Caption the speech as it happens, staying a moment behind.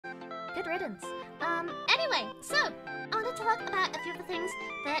good riddance. Anyway, so I want to talk about a few of the things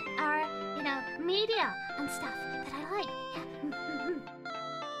that are, you know, media and stuff that I like. Yeah.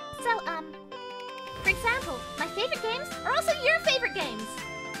 So, for example, my favorite games are also your favorite games.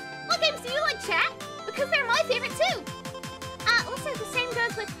 What games do you like, chat? Because they're my favorite too. Also, the same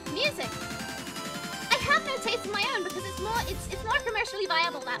goes with music. I have no taste of my own because it's more commercially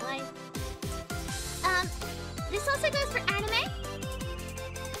viable that way. This also goes for anime.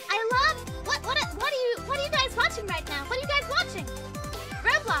 I love what are you guys watching right now? What are you guys watching?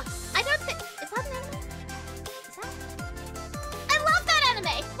 Roblox. I don't think is that an anime? Is that? I love that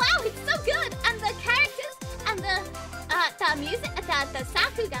anime. Wow, it's so good, and the characters and the music, the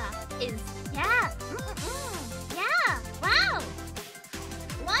Sakuga is